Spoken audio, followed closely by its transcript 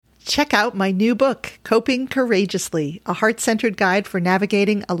Check out my new book, Coping Courageously, a heart-centered guide for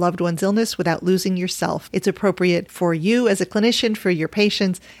navigating a loved one's illness without losing yourself. It's appropriate for you as a clinician, for your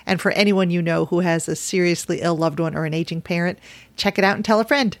patients, and for anyone you know who has a seriously ill loved one or an aging parent. Check it out and tell a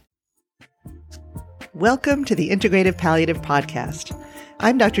friend. Welcome to the Integrative Palliative Podcast.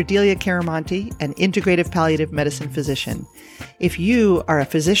 I'm Dr. Delia Caramonte, an integrative palliative medicine physician. If you are a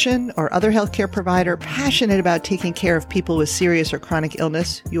physician or other healthcare provider passionate about taking care of people with serious or chronic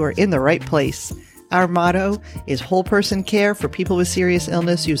illness, you are in the right place. Our motto is whole person care for people with serious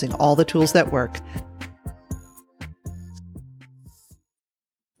illness using all the tools that work.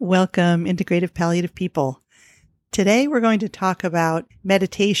 Welcome, integrative palliative people. Today we're going to talk about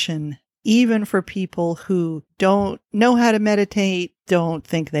meditation, even for people who don't know how to meditate, don't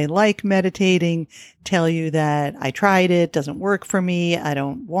think they like meditating, tell you that I tried it, doesn't work for me, I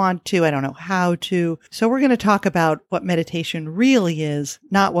don't want to, I don't know how to. So we're going to talk about what meditation really is,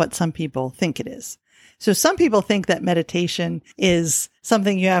 not what some people think it is. So some people think that meditation is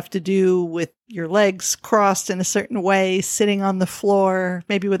something you have to do with your legs crossed in a certain way, sitting on the floor,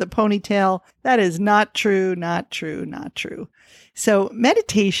 maybe with a ponytail. That is not true, not true, not true. So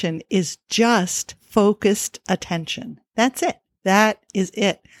meditation is just focused attention. That's it. That is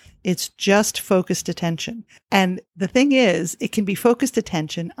it. It's just focused attention. And the thing is, it can be focused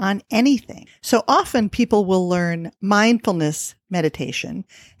attention on anything. So often people will learn mindfulness meditation.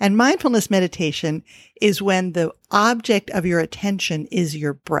 And mindfulness meditation is when the object of your attention is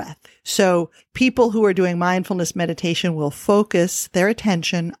your breath. So people who are doing mindfulness meditation will focus their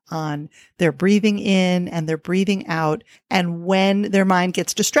attention on their breathing in and their breathing out. And when their mind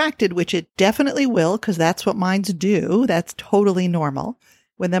gets distracted, which it definitely will, because that's what minds do, that's totally normal.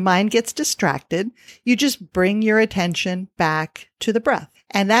 When the mind gets distracted, you just bring your attention back to the breath.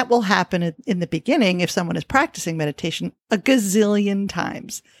 And that will happen in the beginning if someone is practicing meditation a gazillion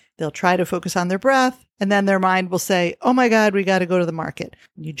times. They'll try to focus on their breath, and then their mind will say, oh my God, we got to go to the market.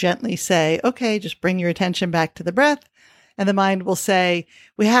 You gently say, okay, just bring your attention back to the breath. And the mind will say,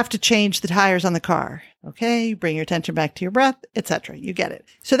 we have to change the tires on the car. Okay, bring your attention back to your breath, etc. You get it.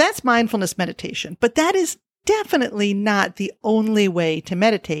 So that's mindfulness meditation. But that is definitely not the only way to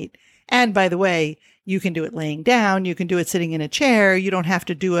meditate. And by the way, you can do it laying down. You can do it sitting in a chair. You don't have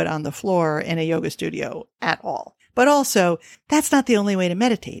to do it on the floor in a yoga studio at all. But also, that's not the only way to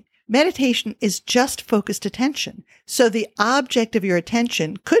meditate. Meditation is just focused attention. So the object of your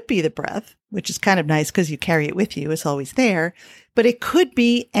attention could be the breath, which is kind of nice because you carry it with you. It's always there. But it could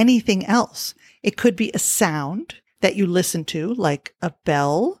be anything else. It could be a sound that you listen to, like a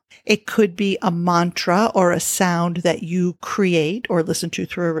bell. It could be a mantra or a sound that you create or listen to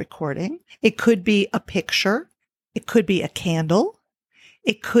through a recording. It could be a picture. It could be a candle.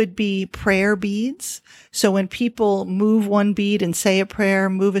 It could be prayer beads. So when people move one bead and say a prayer,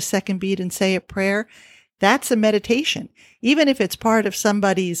 move a second bead and say a prayer, that's a meditation. Even if it's part of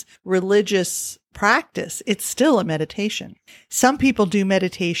somebody's religious practice, it's still a meditation. Some people do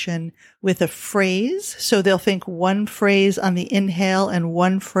meditation with a phrase. So they'll think one phrase on the inhale and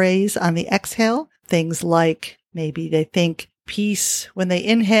one phrase on the exhale. Things like maybe they think peace when they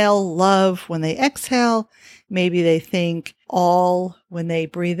inhale, love when they exhale. Maybe they think all when they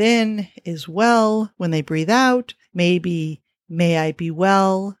breathe in is well when they breathe out. Maybe may I be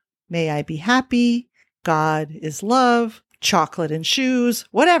well, may I be happy, God is love, chocolate and shoes,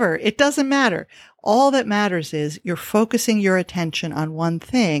 whatever. It doesn't matter. All that matters is you're focusing your attention on one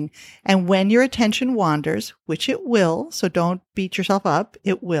thing. And when your attention wanders, which it will, so don't beat yourself up,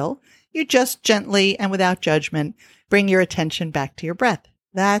 it will, you just gently and without judgment bring your attention back to your breath.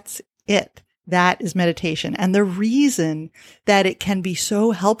 That's it. That is meditation. And the reason that it can be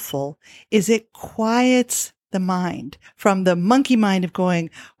so helpful is it quiets the mind from the monkey mind of going,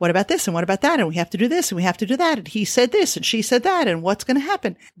 what about this and what about that? And we have to do this and we have to do that. And he said this and she said that. And what's going to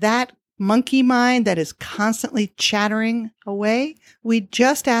happen? That monkey mind that is constantly chattering away, we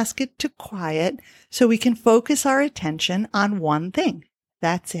just ask it to quiet so we can focus our attention on one thing.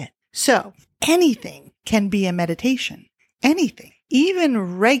 That's it. So anything can be a meditation. Anything.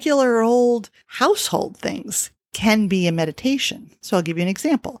 Even regular old household things can be a meditation. So I'll give you an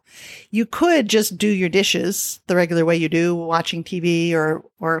example. You could just do your dishes the regular way you do, watching TV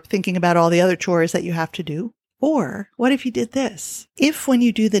or thinking about all the other chores that you have to do. Or what if you did this? If when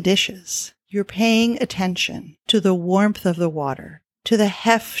you do the dishes, you're paying attention to the warmth of the water, to the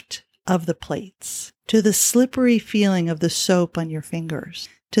heft of the plates, to the slippery feeling of the soap on your fingers,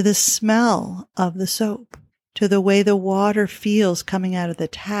 to the smell of the soap, to the way the water feels coming out of the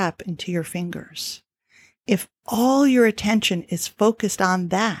tap into your fingers. If all your attention is focused on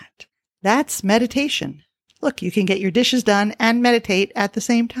that, that's meditation. Look, you can get your dishes done and meditate at the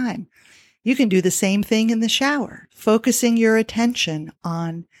same time. You can do the same thing in the shower, focusing your attention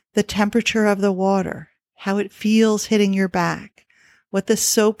on the temperature of the water, how it feels hitting your back, what the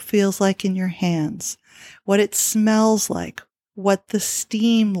soap feels like in your hands, what it smells like, what the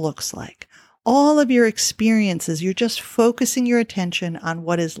steam looks like. All of your experiences, you're just focusing your attention on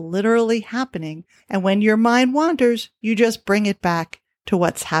what is literally happening. And when your mind wanders, you just bring it back to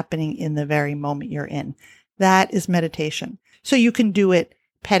what's happening in the very moment you're in. That is meditation. So you can do it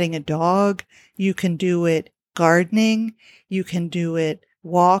petting a dog. You can do it gardening. You can do it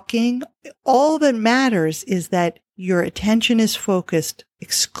walking. All that matters is that your attention is focused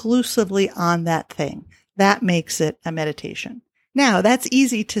exclusively on that thing. That makes it a meditation. Now, that's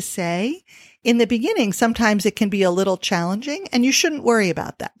easy to say. In the beginning, sometimes it can be a little challenging, and you shouldn't worry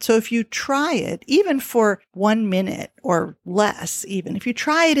about that. So if you try it, even for 1 minute or less, even if you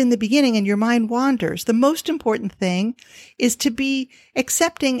try it in the beginning and your mind wanders, the most important thing is to be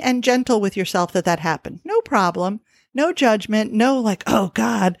accepting and gentle with yourself that happened. No problem, no judgment, no like, oh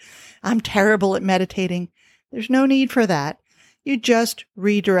God, I'm terrible at meditating. There's no need for that. You just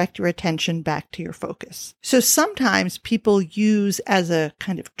redirect your attention back to your focus. So sometimes people use as a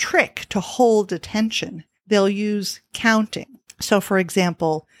kind of trick to hold attention, they'll use counting. So for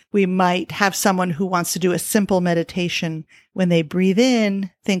example, we might have someone who wants to do a simple meditation. When they breathe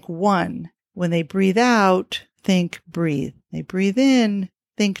in, think 1. When they breathe out, think breathe. They breathe in,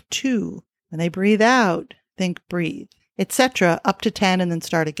 think 2. When they breathe out, think breathe, etc. up to 10 and then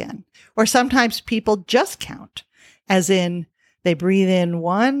start again. Or sometimes people just count, as in, they breathe in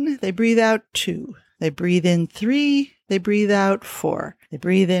 1, they breathe out 2. They breathe in 3, they breathe out 4. They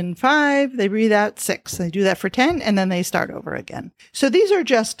breathe in 5, they breathe out 6. They do that for 10, and then they start over again. So these are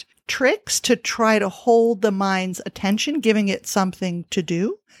just tricks to try to hold the mind's attention, giving it something to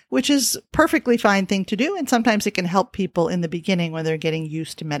do, which is a perfectly fine thing to do, and sometimes it can help people in the beginning when they're getting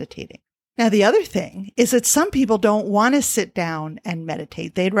used to meditating. Now, the other thing is that some people don't want to sit down and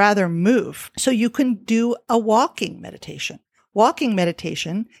meditate. They'd rather move. So you can do a walking meditation. Walking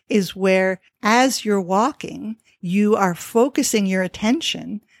meditation is where, as you're walking, you are focusing your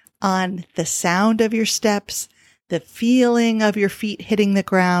attention on the sound of your steps, the feeling of your feet hitting the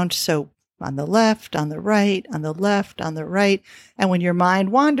ground. So on the left, on the right, on the left, on the right. And when your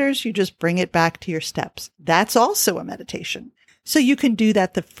mind wanders, you just bring it back to your steps. That's also a meditation. So you can do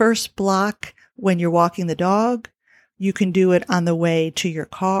that the first block when you're walking the dog. You can do it on the way to your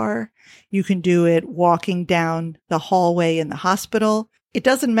car. You can do it walking down the hallway in the hospital. It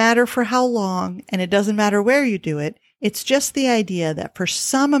doesn't matter for how long, and it doesn't matter where you do it. It's just the idea that for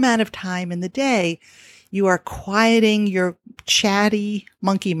some amount of time in the day, you are quieting your chatty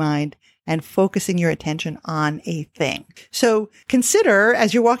monkey mind and focusing your attention on a thing. So consider,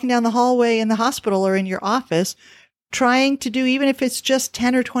 as you're walking down the hallway in the hospital or in your office, trying to do, even if it's just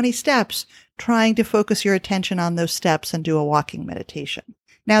 10 or 20 steps, trying to focus your attention on those steps and do a walking meditation.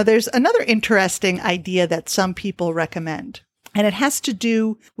 Now, there's another interesting idea that some people recommend, and it has to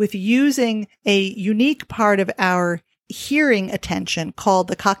do with using a unique part of our hearing attention called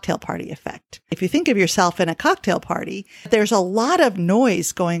the cocktail party effect. If you think of yourself in a cocktail party, there's a lot of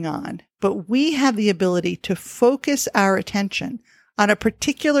noise going on, but we have the ability to focus our attention on a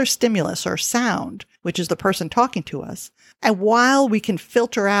particular stimulus or sound, which is the person talking to us, and while we can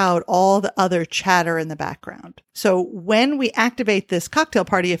filter out all the other chatter in the background. So when we activate this cocktail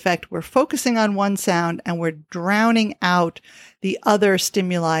party effect, we're focusing on one sound and we're drowning out the other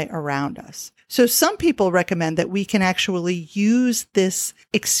stimuli around us. So some people recommend that we can actually use this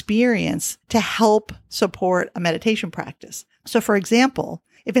experience to help support a meditation practice. So for example,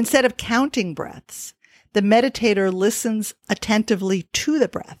 if instead of counting breaths, the meditator listens attentively to the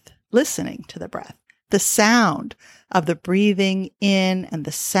breath, listening to the breath, the sound of the breathing in and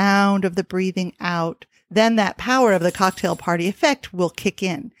the sound of the breathing out, then that power of the cocktail party effect will kick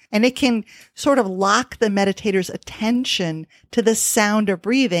in. And it can sort of lock the meditator's attention to the sound of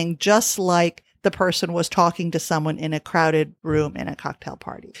breathing, just like the person was talking to someone in a crowded room in a cocktail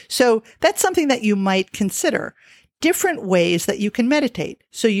party. So that's something that you might consider. Different ways that you can meditate.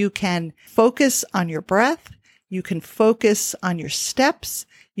 So you can focus on your breath. You can focus on your steps.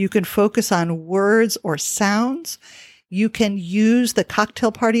 You can focus on words or sounds. You can use the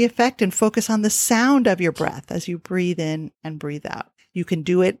cocktail party effect and focus on the sound of your breath as you breathe in and breathe out. You can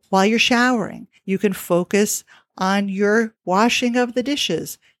do it while you're showering. You can focus on your washing of the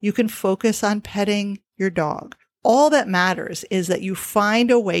dishes. You can focus on petting your dog. All that matters is that you find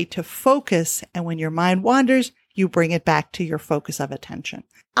a way to focus, and when your mind wanders, you bring it back to your focus of attention.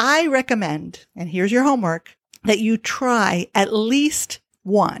 I recommend, and here's your homework, that you try at least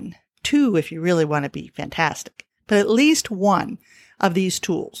 1 2 if you really want to be fantastic. But at least one of these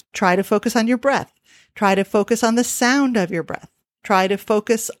tools. Try to focus on your breath. Try to focus on the sound of your breath. Try to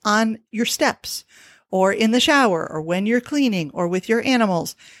focus on your steps or in the shower or when you're cleaning or with your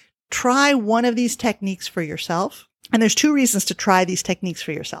animals. Try one of these techniques for yourself. And there's 2 reasons to try these techniques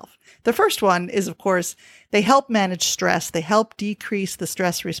for yourself. The first one is, of course, they help manage stress. They help decrease the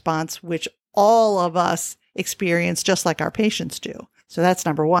stress response, which all of us experience just like our patients do. So that's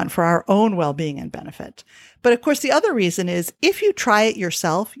number 1 for our own well-being and benefit. But of course, the other reason is if you try it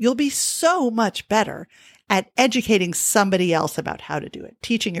yourself, you'll be so much better at educating somebody else about how to do it,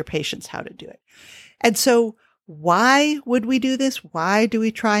 teaching your patients how to do it. And so why would we do this? Why do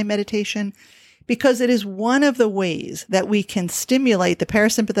we try meditation? Because it is one of the ways that we can stimulate the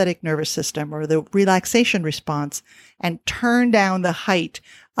parasympathetic nervous system or the relaxation response and turn down the height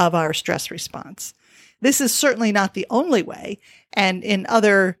of our stress response. This is certainly not the only way. And in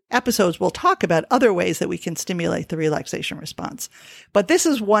other episodes, we'll talk about other ways that we can stimulate the relaxation response. But this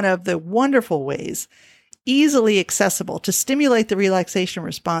is one of the wonderful ways, easily accessible, to stimulate the relaxation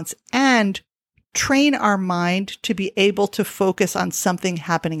response and train our mind to be able to focus on something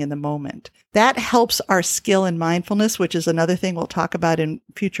happening in the moment. That helps our skill in mindfulness, which is another thing we'll talk about in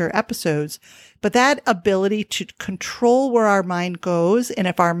future episodes. But that ability to control where our mind goes, and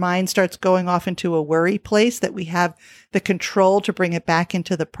if our mind starts going off into a worry place, that we have the control to bring it back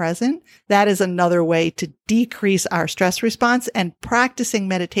into the present, that is another way to decrease our stress response. And practicing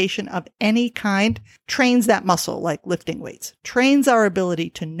meditation of any kind trains that muscle, like lifting weights, trains our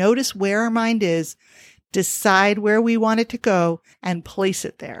ability to notice where our mind is, decide where we want it to go, and place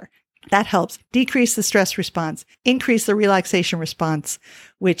it there. That helps decrease the stress response, increase the relaxation response,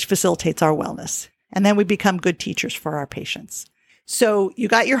 which facilitates our wellness. And then we become good teachers for our patients. So you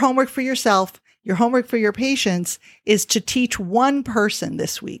got your homework for yourself. Your homework for your patients is to teach one person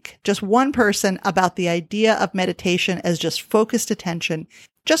this week, just one person, about the idea of meditation as just focused attention.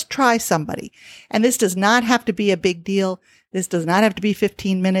 Just try somebody. And this does not have to be a big deal. This does not have to be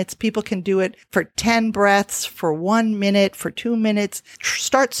 15 minutes. People can do it for 10 breaths, for 1 minute, for 2 minutes.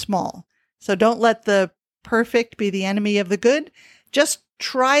 Start small. So don't let the perfect be the enemy of the good. Just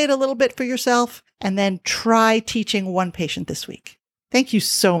try it a little bit for yourself and then try teaching one patient this week. Thank you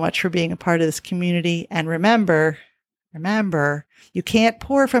so much for being a part of this community. And remember, you can't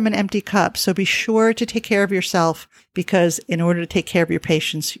pour from an empty cup. So be sure to take care of yourself, because in order to take care of your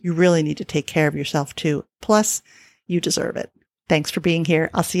patients, you really need to take care of yourself too. Plus, you deserve it. Thanks for being here.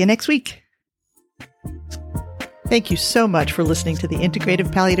 I'll see you next week. Thank you so much for listening to the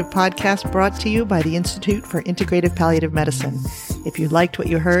Integrative Palliative Podcast, brought to you by the Institute for Integrative Palliative Medicine. If you liked what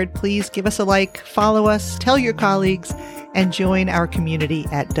you heard, please give us a like, follow us, tell your colleagues, and join our community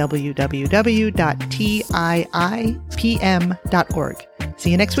at www.tiipm.org. See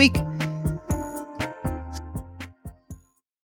you next week.